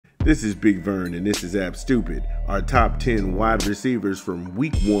This is Big Vern and this is App Stupid, our top 10 wide receivers from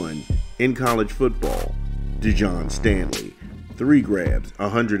week 1 in college football. Dejon Stanley, 3 grabs,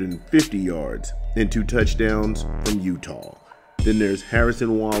 150 yards, and 2 touchdowns from Utah. Then there's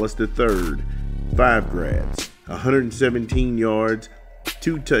Harrison Wallace III, 5 grabs, 117 yards,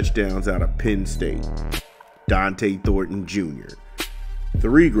 2 touchdowns out of Penn State. Dante Thornton Jr.,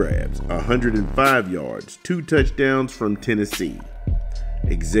 3 grabs, 105 yards, 2 touchdowns from Tennessee.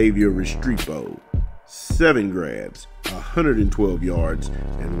 Xavier Restrepo, 7 grabs, 112 yards,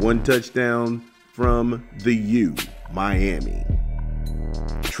 and 1 touchdown from the U, Miami.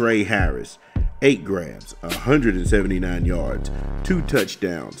 Trey Harris, 8 grabs, 179 yards, 2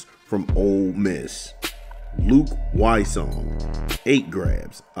 touchdowns from Ole Miss. Luke Wysong, 8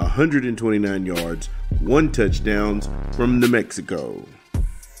 grabs, 129 yards, 1 touchdown from New Mexico.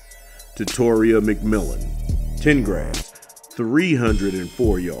 Tutoria McMillan, 10 grabs,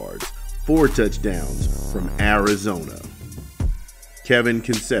 304 yards, 4 touchdowns from Arizona. Kevin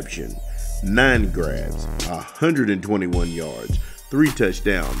Conception, 9 grabs, 121 yards, 3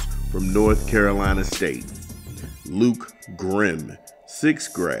 touchdowns from North Carolina State. Luke Grimm, 6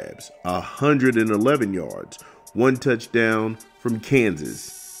 grabs, 111 yards, 1 touchdown from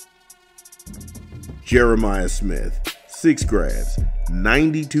Kansas. Jeremiah Smith, 6 grabs,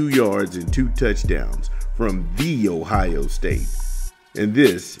 92 yards, and 2 touchdowns from The Ohio State. And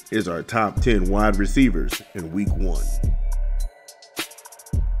this is our top 10 wide receivers in week 1.